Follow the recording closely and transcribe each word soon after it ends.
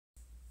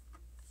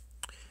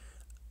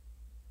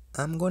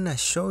I'm gonna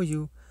show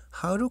you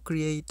how to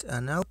create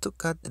an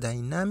AutoCAD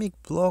dynamic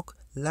block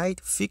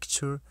light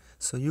fixture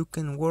so you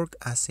can work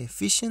as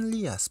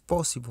efficiently as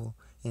possible,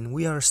 and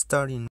we are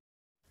starting.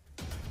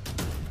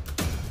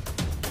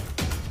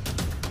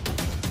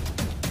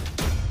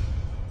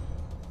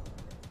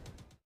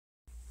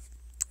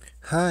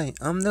 Hi,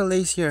 I'm the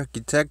Lazy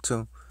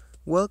Arquitecto.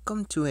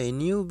 Welcome to a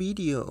new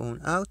video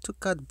on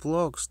AutoCAD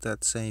blocks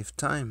that save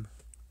time.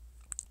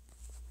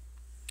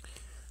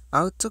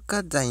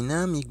 AutoCAD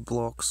dynamic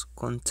blocks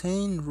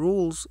contain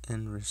rules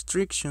and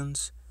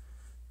restrictions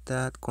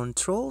that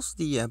controls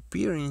the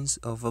appearance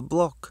of a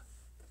block.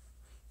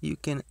 You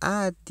can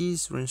add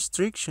these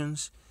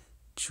restrictions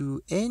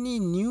to any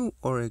new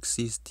or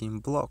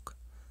existing block.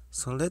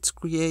 So let's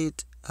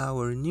create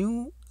our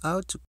new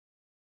AutoCAD.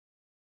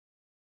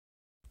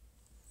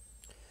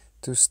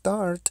 To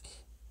start,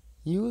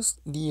 use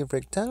the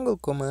rectangle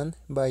command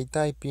by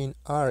typing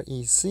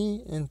REC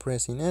and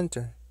pressing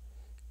enter.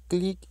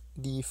 Click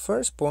the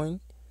first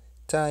point,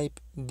 type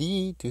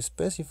D to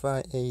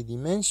specify a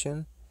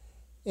dimension,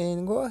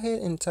 and go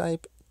ahead and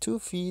type 2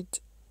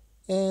 feet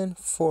and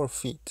 4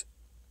 feet.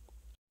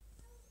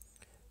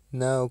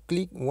 Now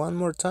click one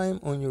more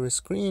time on your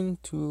screen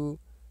to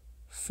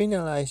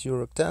finalize your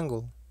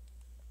rectangle.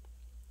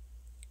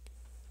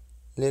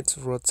 Let's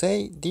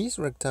rotate this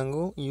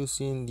rectangle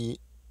using the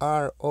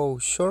RO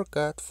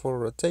shortcut for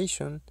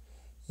rotation,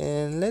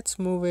 and let's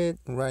move it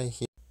right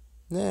here.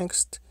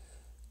 Next,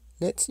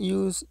 let's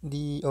use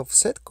the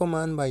offset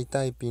command by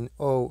typing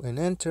O and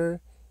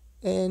enter,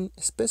 and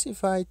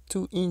specify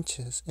 2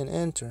 inches and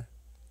enter.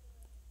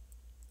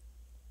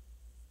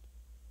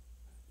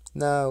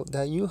 Now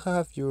that you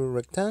have your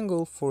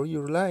rectangle for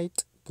your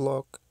light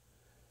block,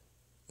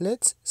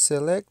 let's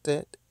select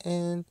it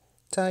and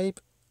type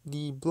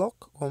the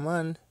block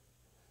command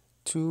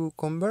to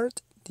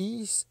convert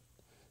this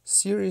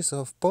series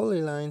of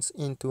polylines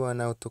into an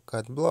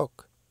AutoCAD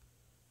block.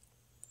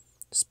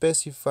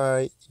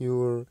 Specify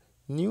your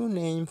new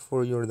name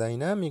for your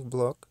dynamic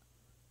block,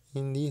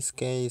 in this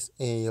case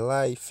a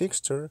light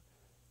fixture,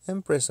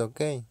 and press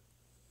OK.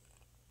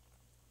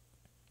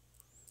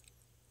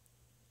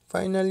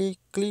 Finally,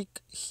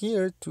 click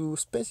here to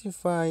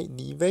specify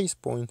the base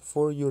point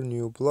for your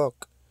new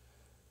block.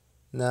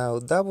 Now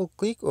double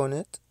click on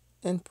it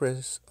and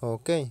press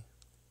OK.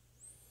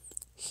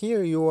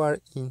 Here you are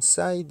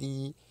inside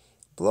the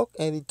block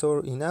editor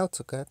in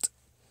AutoCAD.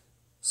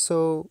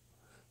 So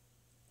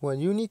what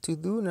you need to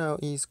do now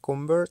is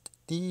convert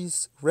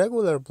this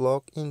regular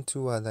block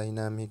into a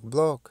dynamic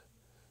block.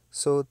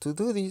 So to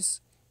do this,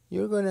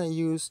 you're gonna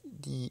use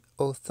the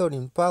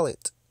authoring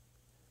palette.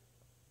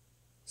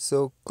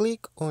 So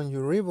click on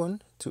your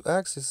ribbon to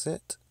access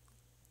it.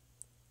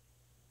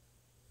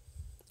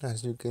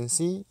 As you can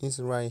see, it's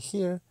right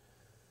here.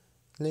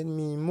 Let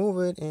me move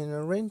it and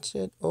arrange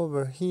it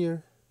over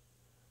here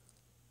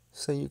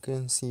so you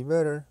can see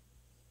better.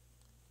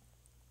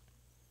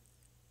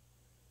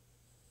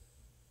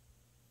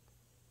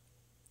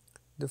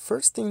 The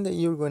first thing that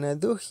you're gonna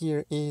do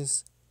here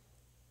is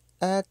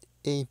add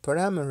a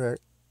parameter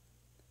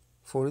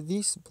for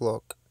this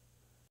block.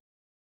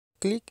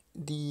 Click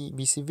the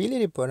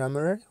visibility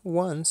parameter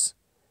once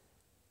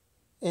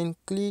and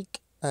click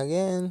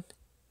again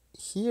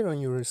here on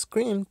your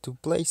screen to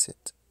place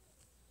it.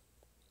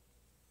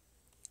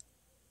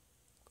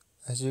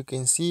 As you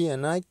can see,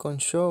 an icon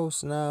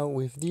shows now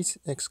with this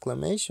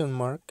exclamation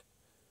mark,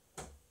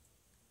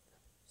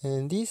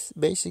 and this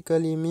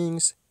basically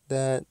means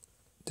that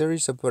there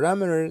is a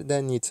parameter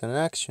that needs an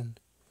action.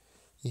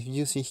 If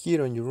you see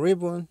here on your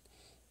ribbon,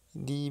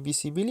 the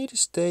visibility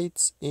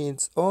states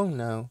it's on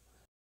now.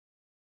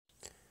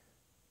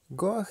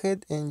 Go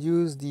ahead and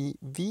use the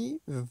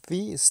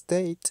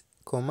VV_state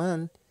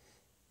command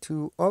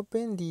to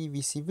open the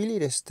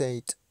visibility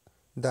state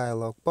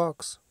dialog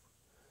box.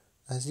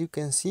 As you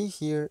can see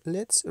here,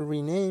 let's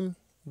rename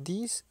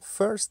this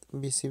first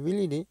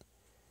visibility,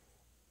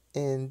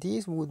 and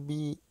this would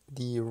be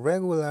the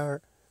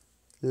regular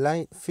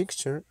light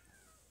fixture.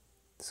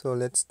 So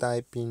let's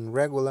type in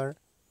regular.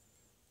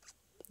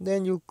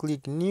 Then you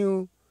click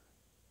new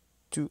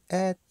to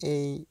add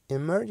a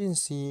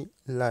emergency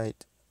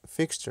light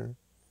fixture.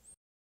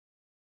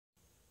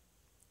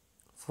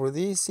 For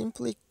this,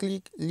 simply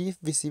click leave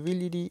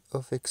visibility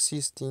of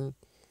existing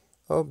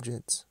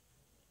objects.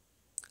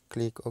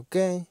 Click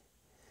OK,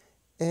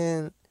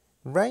 and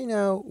right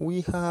now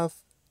we have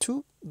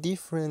two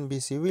different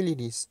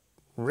visibilities,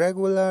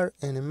 regular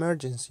and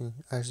emergency,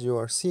 as you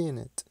are seeing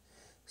it.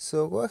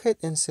 So go ahead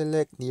and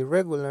select the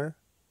regular.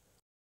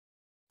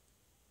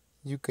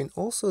 You can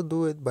also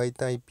do it by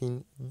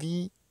typing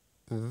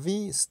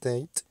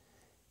VV_state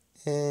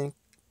and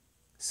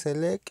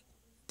select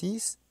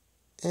this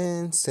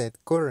and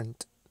set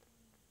current.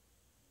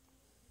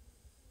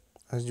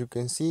 As you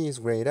can see, it's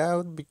grayed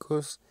out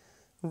because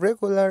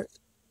regular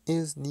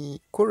is the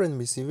current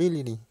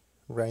visibility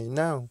right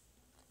now.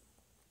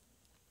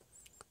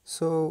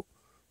 So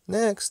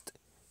next,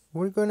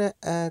 we're gonna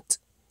add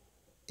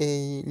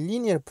a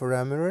linear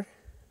parameter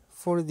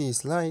for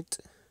this light.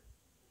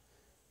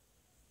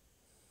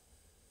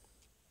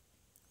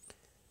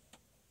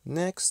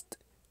 Next,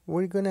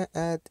 we're gonna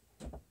add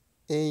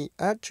a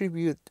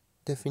attribute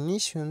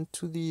definition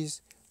to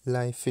this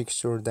light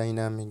fixture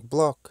dynamic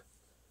block.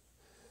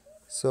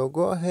 So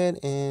go ahead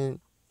and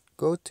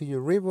go to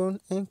your ribbon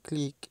and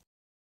click.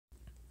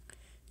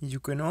 You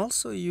can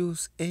also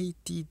use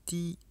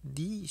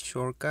ATTD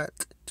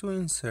shortcut to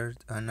insert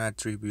an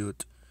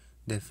attribute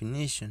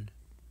definition.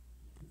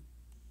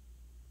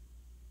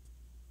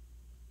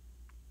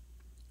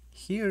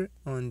 Here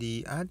on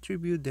the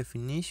attribute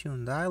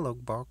definition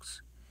dialog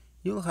box,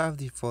 you'll have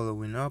the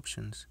following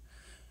options.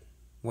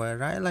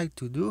 What I like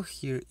to do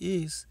here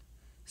is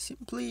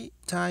simply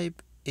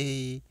type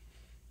a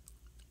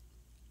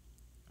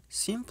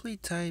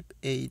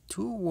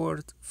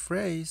two-word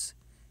phrase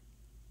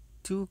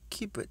to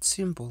keep it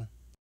simple.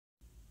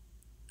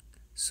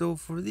 So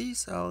for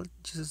this, I'll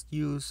just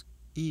use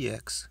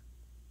EX,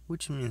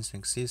 which means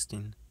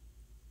existing.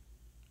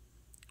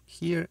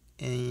 Here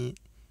in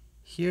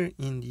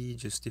the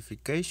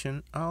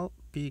justification, I'll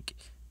pick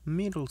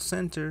middle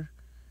center,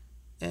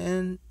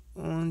 and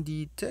on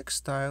the text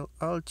style,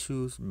 I'll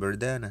choose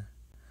Verdana.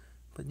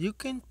 But you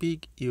can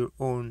pick your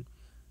own.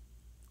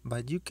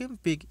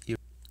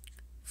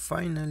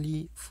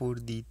 Finally, for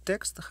the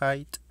text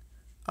height,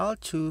 I'll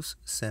choose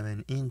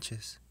 7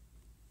 inches.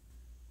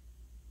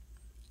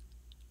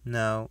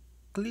 Now,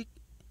 click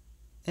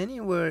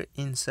anywhere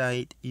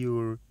inside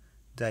your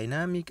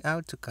dynamic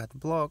AutoCAD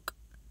block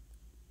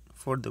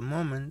for the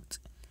moment,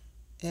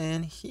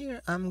 and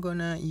here I'm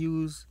gonna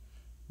use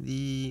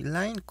the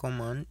line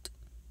command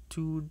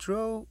to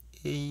draw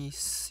a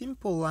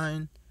simple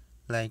line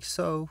like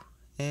so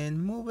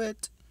and move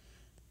it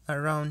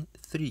around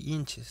 3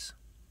 inches.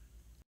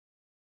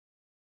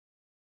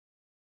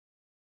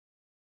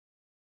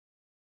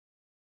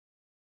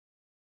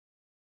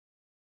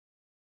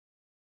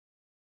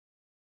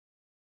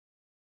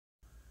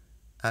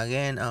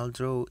 Again, I'll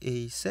draw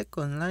a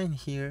second line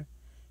here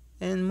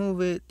and move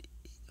it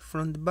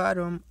from the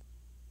bottom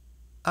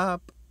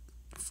up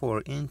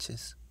 4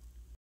 inches.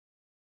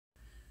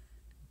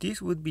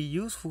 This would be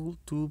useful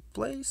to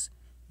place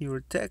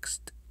your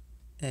text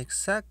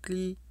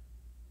exactly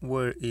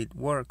where it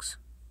works.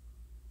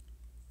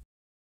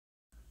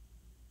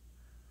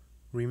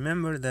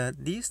 Remember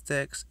that this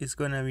text is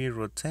gonna be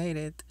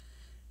rotated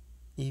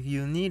if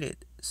you need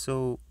it,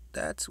 so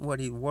that's what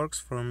it works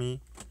for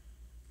me.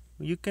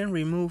 You can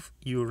remove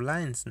your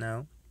lines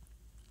now.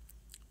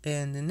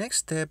 And the next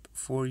step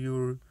for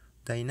your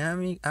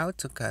dynamic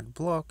AutoCAD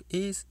block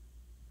is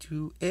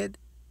to add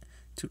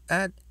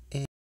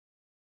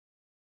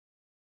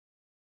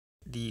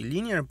the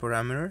linear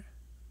parameter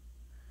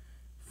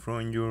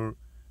from your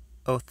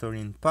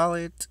authoring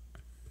palette.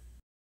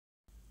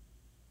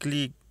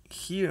 Click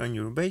here on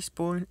your base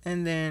point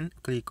and then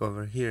click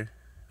over here.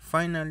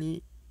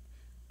 Finally,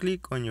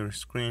 click on your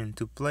screen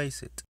to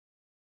place it.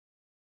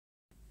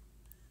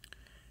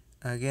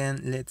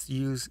 Again, let's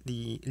use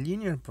the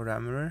linear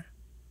parameter.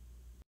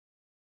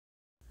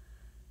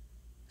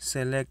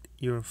 Select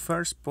your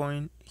first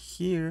point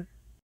here,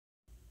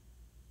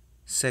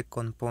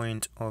 second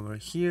point over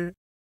here,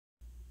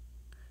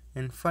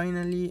 and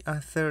finally a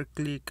third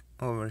click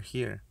over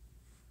here.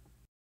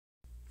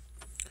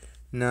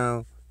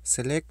 Now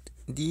select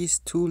these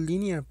two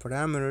linear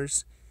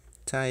parameters,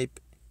 type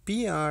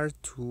PR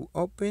to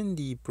open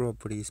the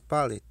properties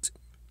palette.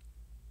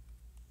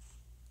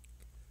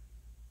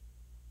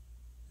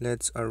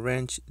 Let's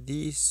arrange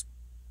this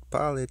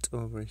palette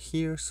over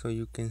here so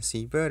you can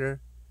see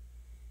better.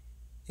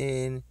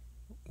 And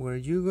where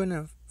you're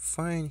gonna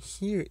find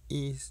here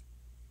is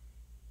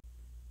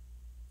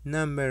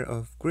number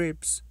of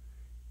grips.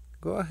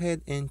 Go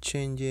ahead and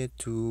change it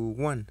to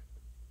 1.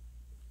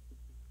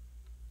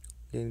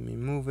 Let me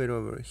move it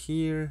over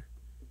here,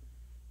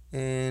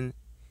 and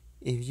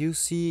if you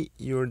see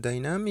your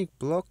dynamic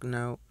block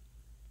now,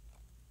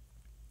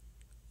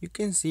 you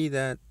can see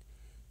that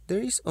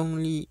there is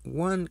only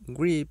 1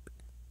 grip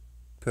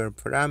per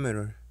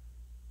parameter,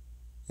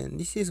 and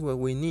this is what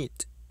we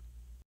need.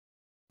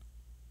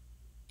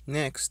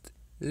 Next,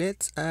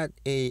 let's add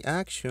a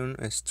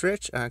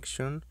stretch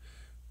action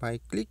by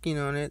clicking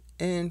on it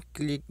and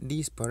click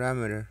this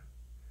parameter.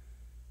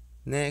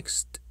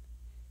 Next,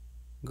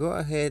 go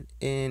ahead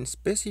and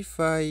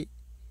specify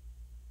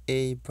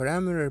a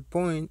parameter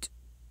point,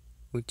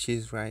 which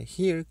is right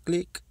here.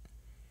 Click,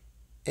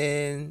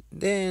 and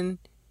then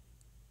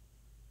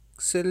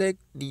select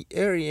the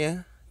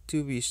area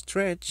to be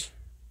stretched.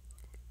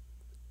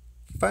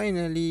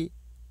 Finally,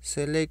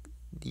 select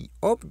the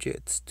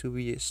objects to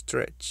be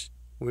stretched,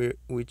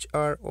 which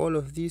are all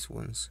of these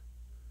ones,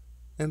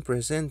 and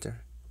press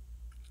enter.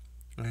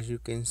 As you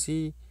can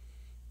see,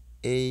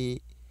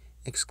 a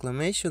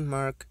exclamation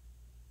mark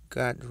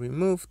got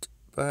removed,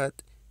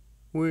 but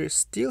we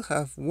still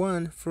have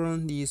 1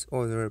 from this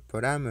other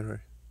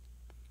parameter.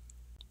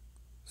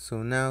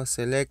 So now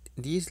select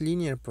this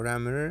linear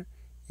parameter,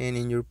 and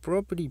in your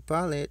property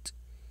palette,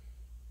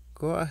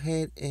 go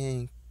ahead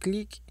and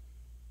click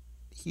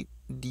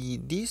the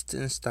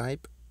distance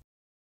type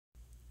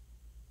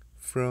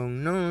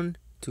from none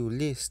to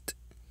list,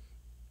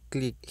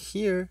 click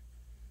here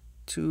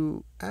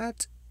to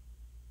add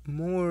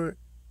more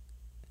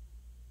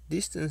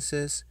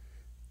distances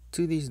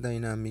to this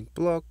dynamic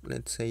block,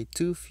 let's say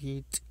 2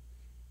 feet,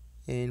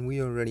 and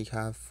we already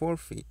have 4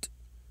 feet.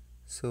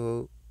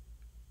 So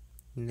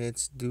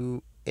let's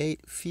do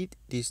 8 feet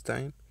this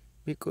time,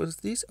 because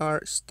these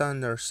are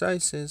standard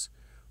sizes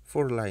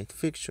for light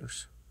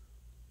fixtures.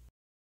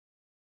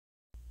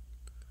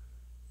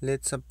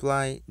 Let's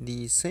apply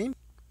the same.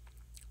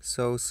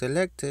 So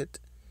select it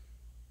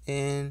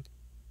and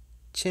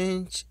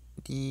change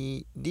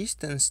the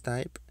distance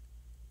type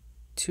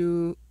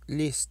to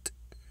list.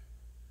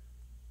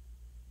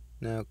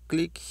 Now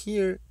click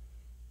here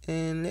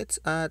and let's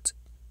add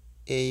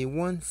a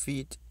 1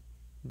 feet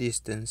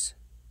distance.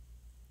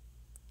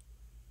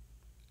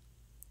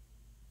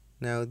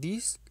 Now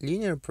this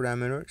linear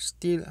parameter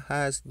still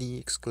has the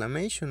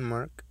exclamation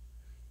mark,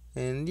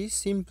 and this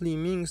simply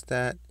means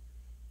that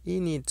it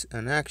needs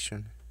an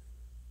action.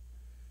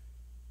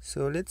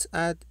 So let's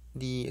add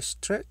the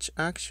stretch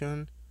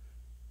action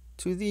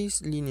to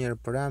this linear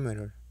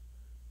parameter.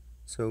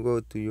 So go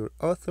to your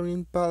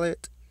authoring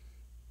palette,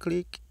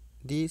 click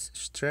this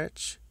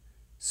stretch,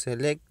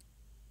 select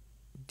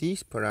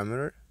this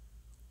parameter,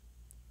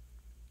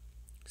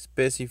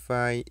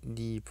 specify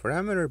the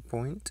parameter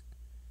point,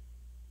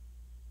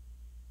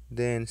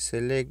 then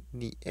select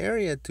the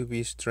area to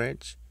be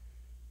stretched.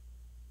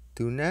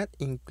 Do not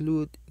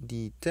include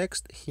the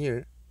text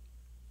here.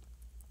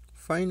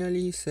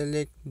 Finally,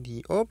 select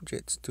the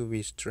objects to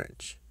be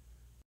stretched.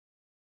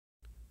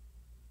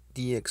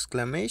 The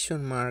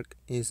exclamation mark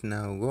is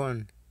now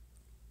gone.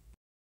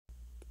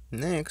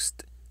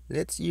 Next,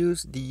 let's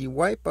use the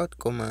wipeout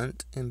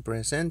command and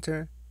press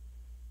enter.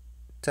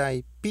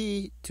 Type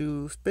P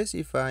to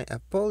specify a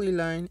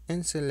polyline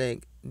and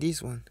select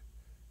this one.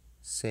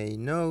 Say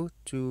no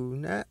to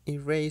not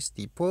erase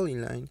the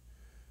polyline.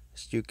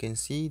 As you can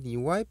see, the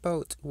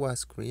wipeout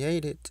was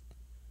created.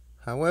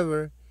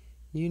 However,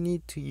 you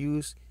need to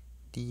use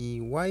the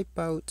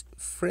wipeout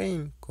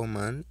frame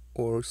command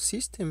or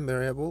system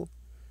variable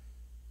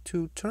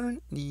to turn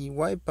the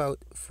wipeout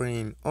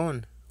frame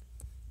on.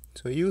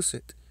 So use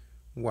it.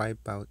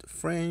 Wipeout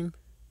frame,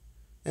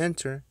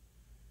 enter,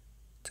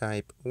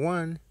 type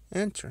 1,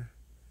 enter.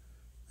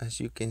 As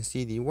you can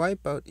see, the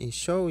wipeout is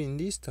showing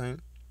this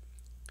time,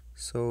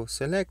 so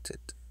select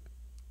it.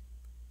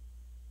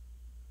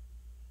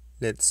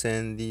 Let's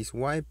send this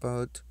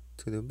wipeout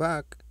to the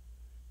back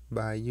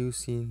by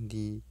using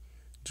the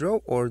draw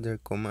order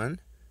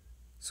command.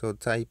 So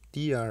type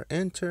dr,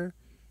 enter,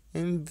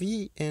 and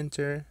v,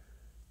 enter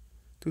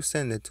to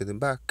send it to the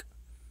back.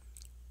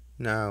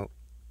 Now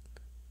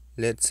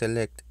let's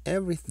select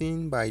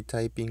everything by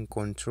typing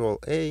Ctrl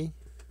A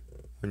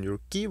on your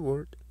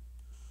keyboard,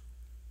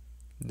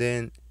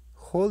 then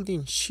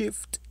holding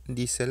Shift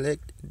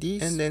deselect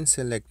this and then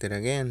select it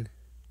again.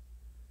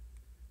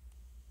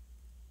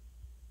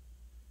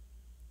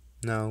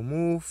 Now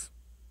move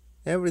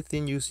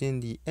everything using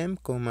the M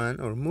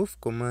command or move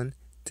command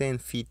 10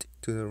 feet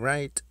to the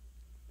right,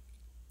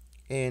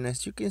 and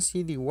as you can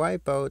see, the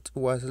wipeout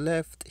was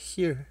left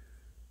here.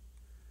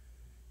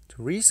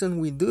 The reason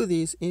we do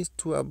this is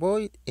to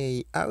avoid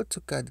a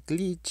AutoCAD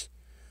glitch,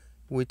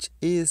 which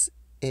is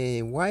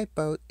a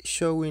wipeout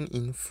showing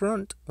in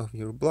front of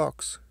your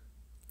blocks.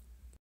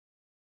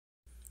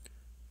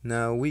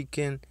 Now we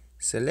can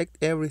select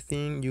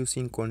everything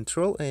using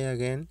Ctrl A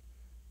again,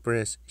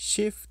 press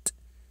Shift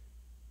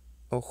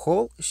or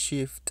hold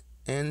Shift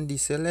and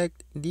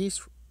deselect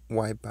this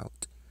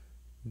wipeout.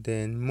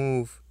 Then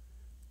move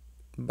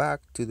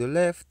back to the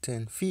left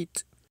 10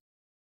 feet.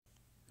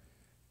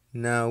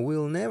 Now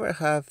we'll never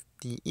have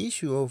the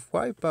issue of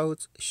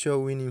wipeouts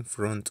showing in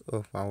front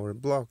of our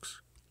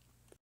blocks.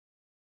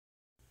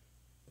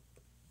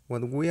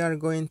 What we are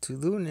going to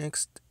do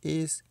next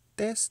is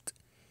test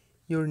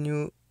your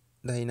new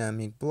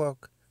dynamic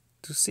block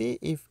to see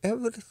if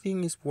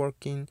everything is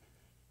working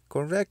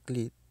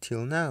correctly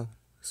till now.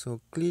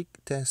 So click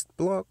test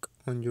block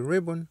on your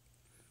ribbon,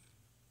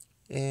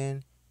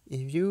 and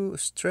if you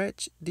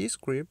stretch this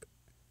grip,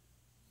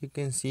 you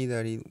can see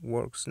that it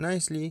works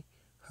nicely.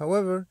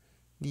 However,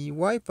 the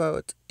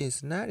wipeout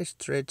is not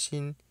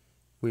stretching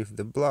with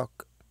the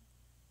block.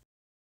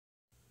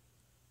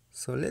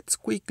 So let's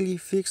quickly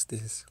fix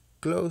this.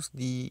 Close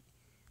the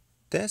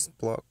test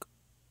block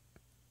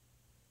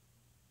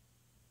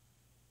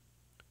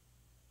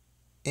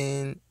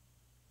and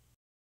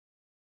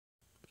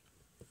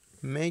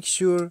make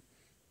sure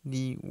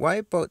the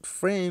wipeout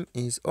frame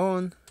is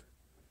on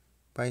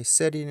by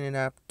setting it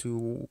up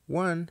to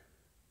 1.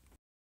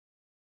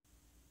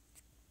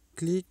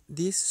 Click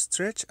this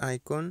stretch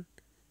icon,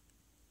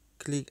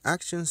 click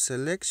action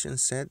selection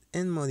set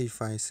and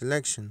modify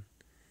selection.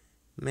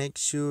 Make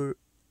sure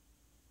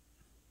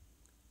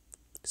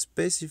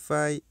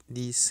specify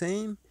the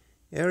same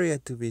area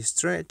to be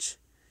stretched.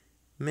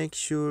 Make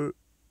sure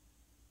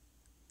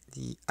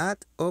the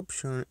add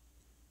option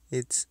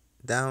is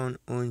down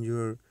on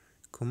your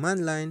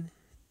command line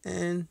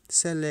and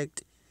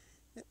select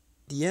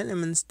the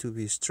elements to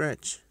be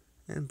stretched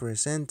and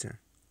press enter.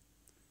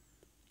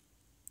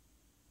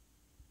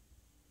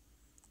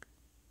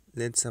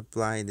 let's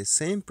apply the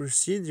same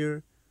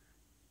procedure.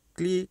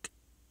 Click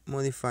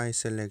Modify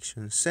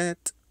Selection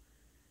Set.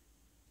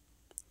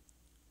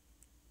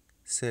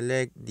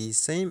 Select the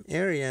same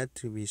area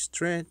to be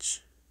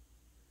stretched.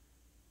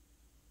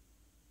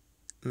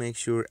 Make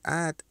sure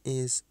Add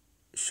is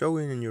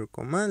showing in your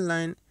command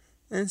line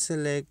and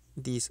select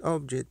these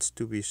objects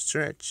to be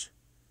stretched,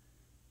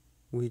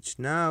 which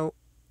now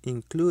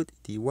include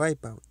the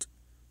wipeout.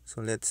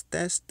 So let's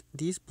test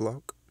this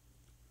block.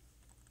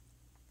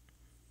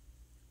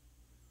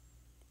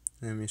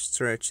 Let me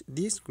stretch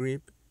this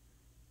grip,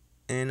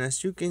 and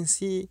as you can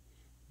see,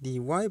 the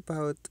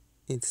wipeout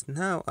is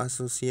now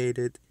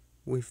associated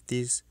with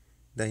this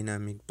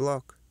dynamic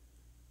block.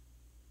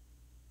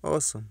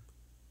 Awesome.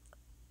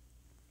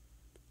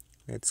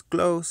 Let's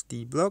close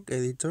the block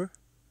editor,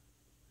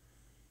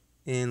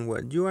 and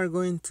what you are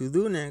going to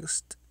do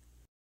next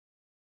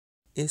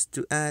is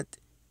to add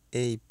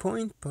a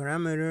point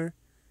parameter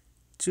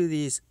to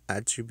this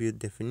attribute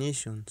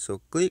definition.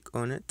 So click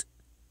on it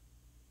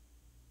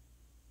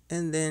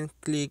and then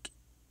click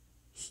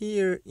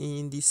here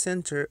in the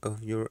center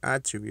of your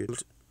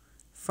attribute.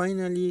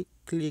 Finally,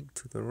 click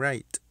to the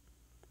right.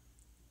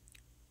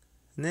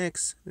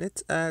 Next,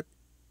 let's add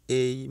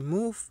a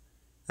move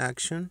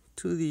action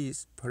to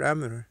this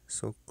parameter.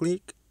 So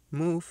click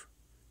Move,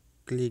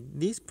 click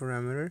this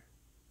parameter,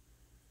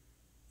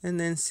 and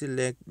then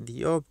select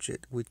the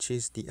object, which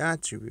is the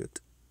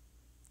attribute.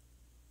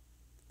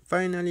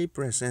 Finally,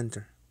 press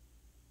Enter.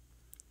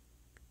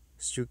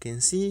 As you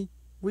can see,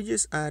 we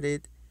just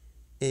added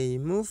a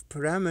move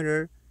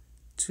parameter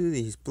to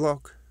this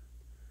block.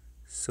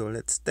 So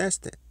let's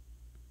test it.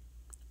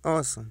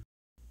 Awesome.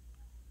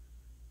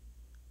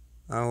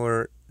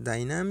 Our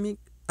dynamic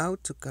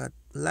AutoCAD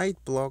light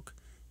block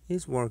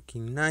is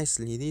working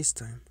nicely this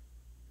time.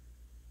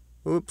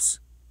 Oops,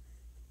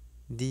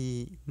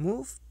 the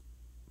move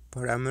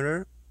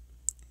parameter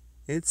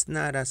it's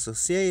not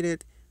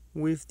associated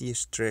with the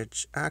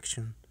stretch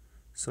action.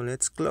 So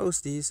let's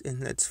close this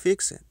and let's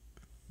fix it.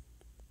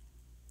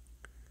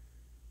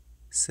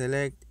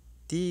 Select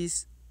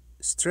this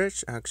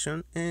stretch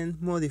action and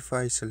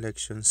modify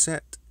selection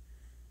set.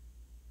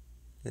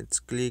 Let's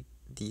click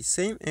the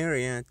same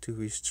area to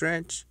be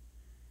stretched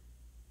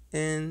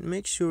and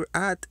make sure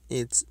Add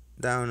it's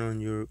down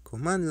on your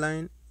command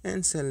line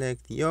and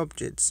select the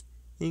objects,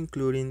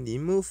 including the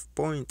move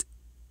point.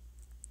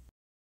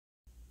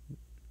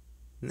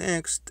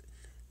 Next,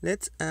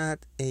 let's add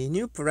a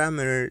new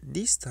parameter,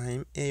 this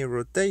time a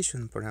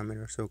rotation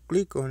parameter. So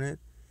click on it,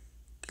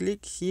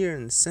 click here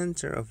in the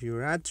center of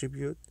your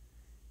attribute,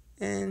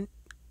 and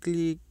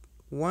click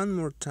one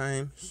more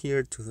time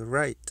here to the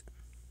right.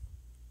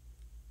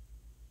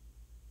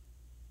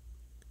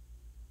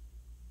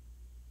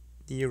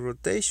 The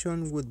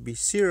rotation would be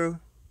 0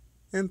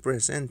 and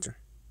press Enter.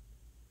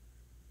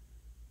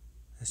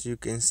 As you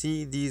can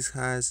see, this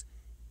has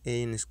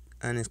an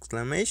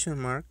exclamation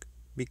mark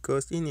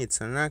because it needs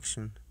an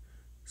action.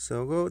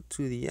 So go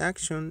to the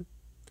action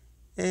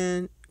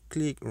and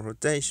click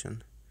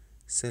Rotation.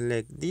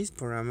 Select this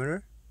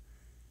parameter,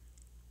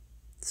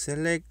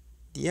 select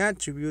the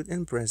attribute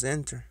and press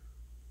Enter.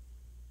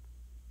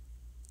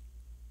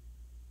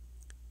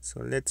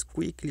 So let's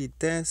quickly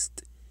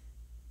test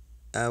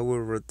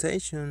our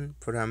rotation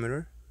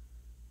parameter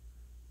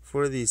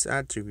for this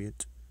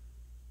attribute.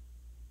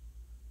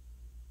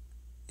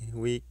 If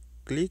we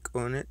click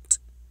on it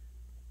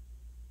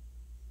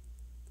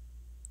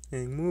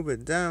and move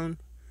it down,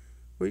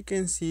 we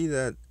can see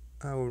that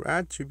our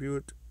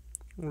attribute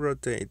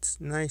rotates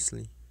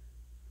nicely.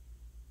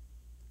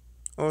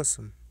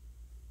 Awesome.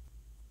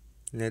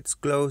 Let's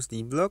close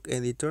the block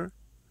editor,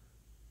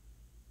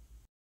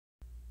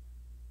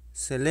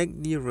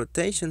 select the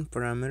rotation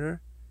parameter,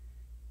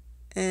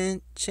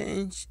 and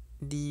change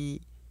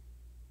the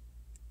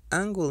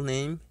angle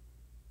name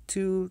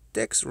to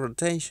text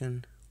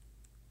rotation.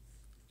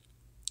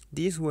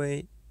 This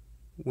way,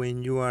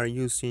 when you are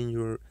using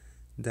your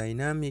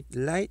dynamic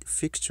light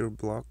fixture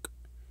block,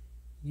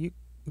 you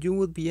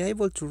will be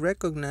able to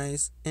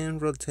recognize and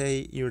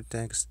rotate your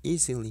text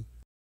easily.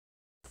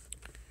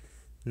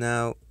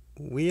 Now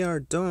we are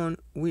done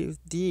with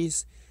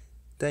this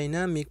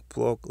dynamic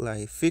block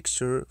light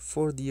fixture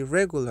for the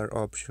regular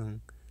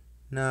option.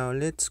 Now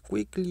let's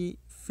quickly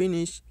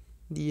finish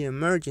the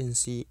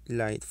emergency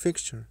light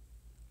fixture.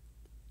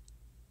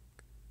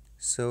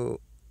 So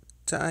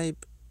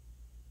type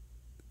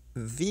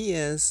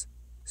VS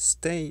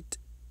state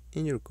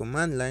in your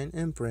command line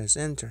and press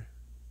Enter.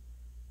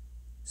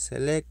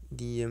 Select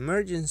the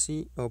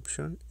emergency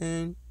option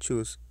and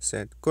choose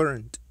Set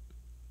Current.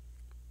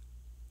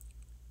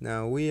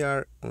 Now we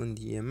are on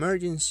the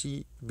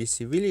emergency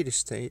visibility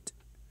state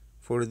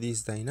for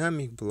this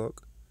dynamic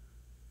block.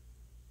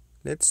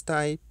 Let's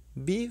type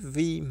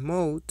BV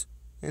mode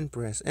and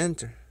press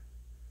Enter.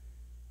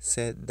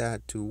 Set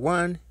that to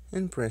 1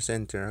 and press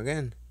Enter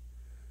again.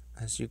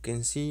 As you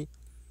can see,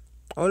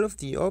 all of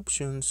the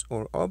options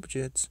or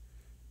objects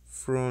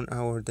from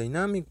our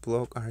dynamic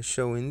block are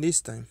showing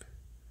this time.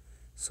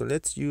 So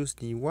let's use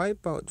the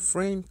wipeout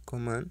frame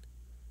command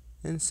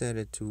and set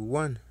it to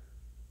 1.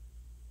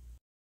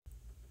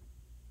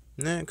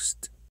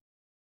 Next,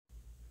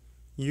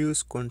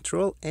 use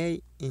Ctrl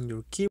A in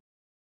your keyboard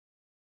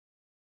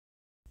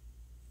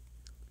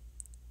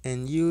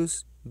and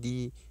use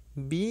the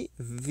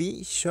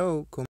VV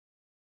show command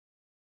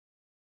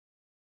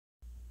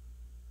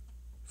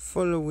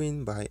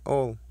following by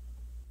all.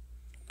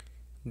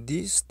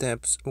 These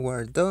steps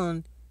were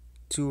done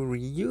to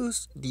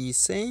reuse the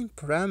same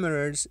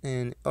parameters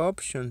and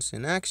options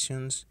and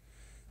actions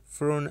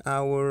from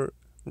our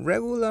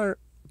regular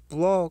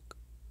block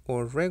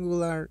or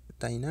regular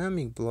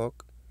dynamic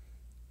block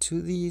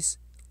to this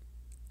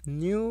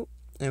new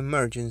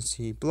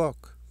emergency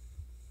block.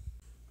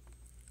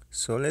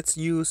 So let's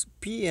use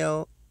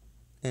PL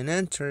and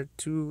enter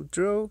to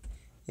draw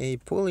a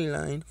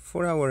polyline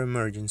for our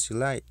emergency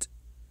light.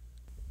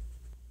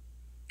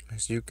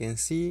 As you can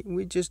see,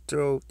 we just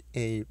drew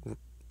a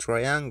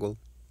triangle.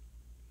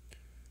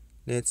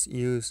 Let's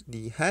use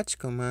the hatch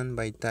command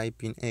by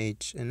typing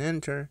H and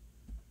enter,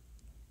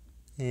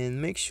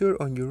 and make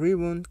sure on your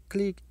ribbon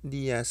click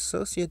the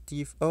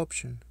associative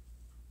option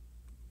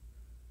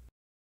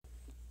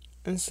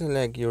and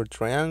select your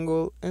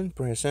triangle and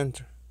press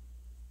enter.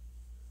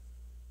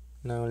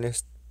 Now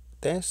let's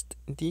test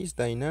this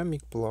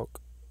dynamic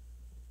block.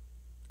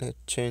 Let's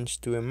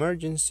change to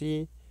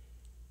emergency,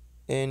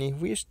 and if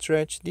we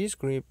stretch this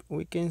grip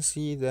we can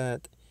see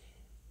that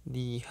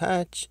the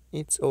hatch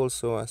is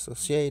also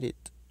associated.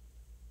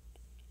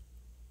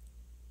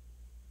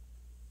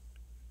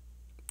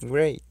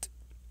 Great.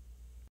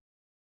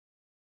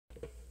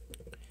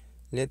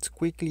 Let's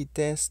quickly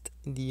test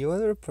the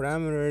other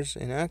parameters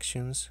and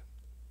actions.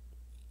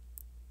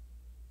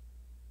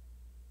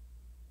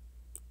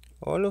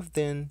 All of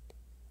them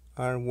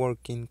are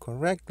working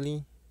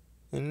correctly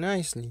and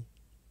nicely.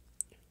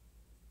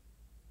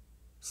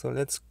 So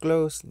let's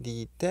close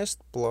the test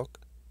block,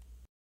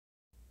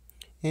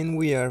 and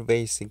we are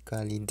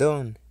basically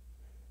done.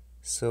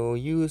 So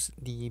use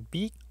the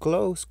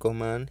bclose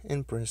command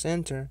and press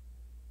enter,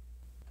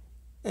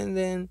 and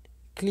then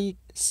click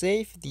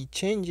save the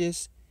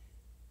changes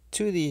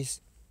to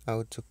this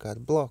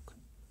AutoCAD block.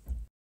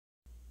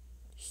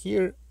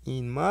 Here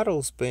in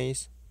model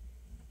space,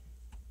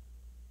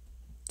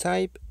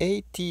 type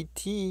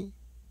ATT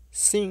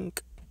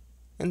sync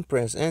and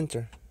press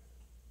enter.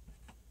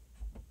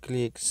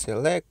 Click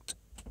select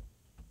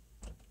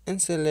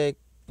and select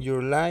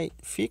your light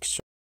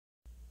fixture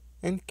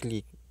and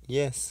click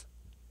yes.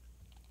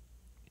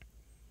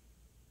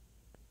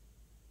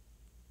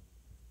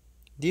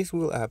 This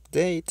will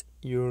update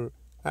your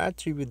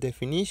attribute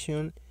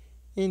definition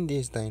in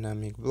this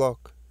dynamic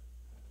block.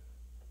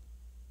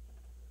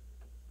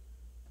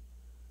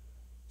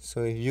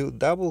 So if you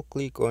double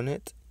click on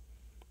it,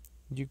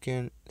 you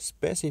can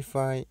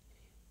specify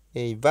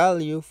a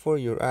value for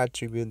your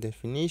attribute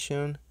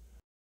definition.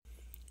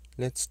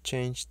 Let's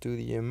change to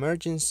the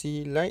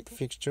emergency light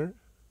fixture.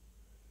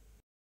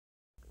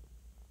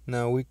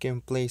 Now we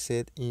can place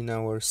it in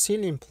our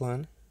ceiling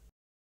plan.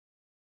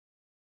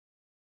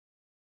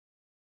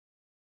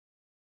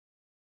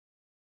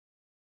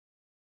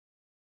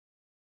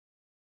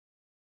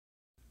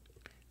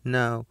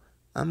 Now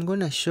I'm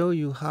gonna show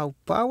you how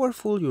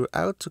powerful your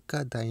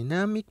AutoCAD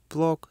dynamic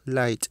block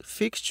light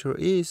fixture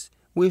is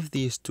with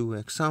these two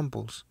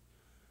examples.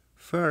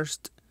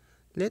 First,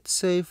 let's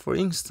say for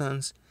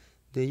instance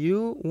that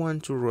you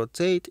want to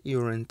rotate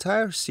your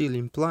entire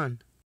ceiling plan.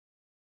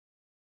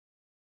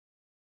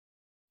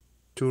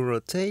 To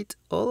rotate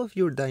all of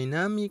your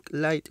dynamic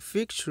light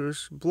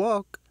fixtures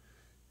block,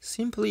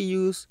 simply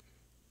use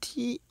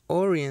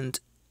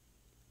T-orient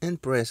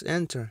and press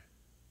enter.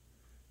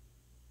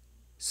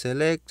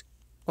 Select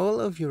all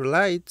of your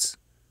lights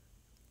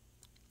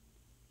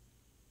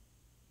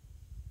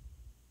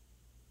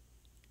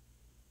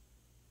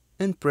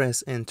and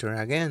press enter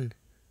again.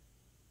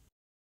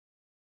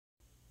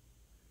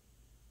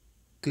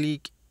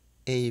 Click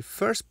a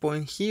first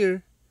point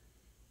here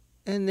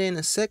and then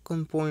a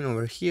second point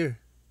over here.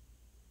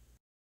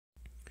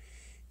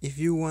 If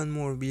you want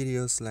more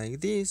videos like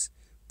this,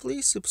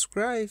 please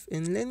subscribe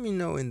and let me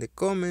know in the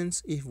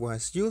comments if it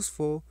was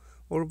useful,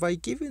 or by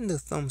giving the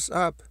thumbs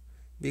up,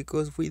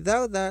 because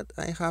without that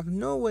I have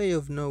no way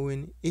of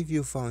knowing if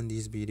you found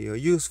this video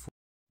useful.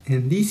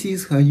 And this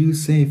is how you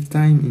save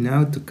time in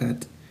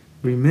AutoCAD.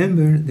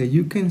 Remember that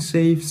you can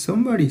save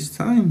somebody's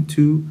time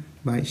too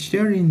by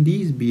sharing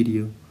this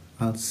video.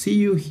 I'll see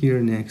you here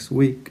next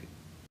week.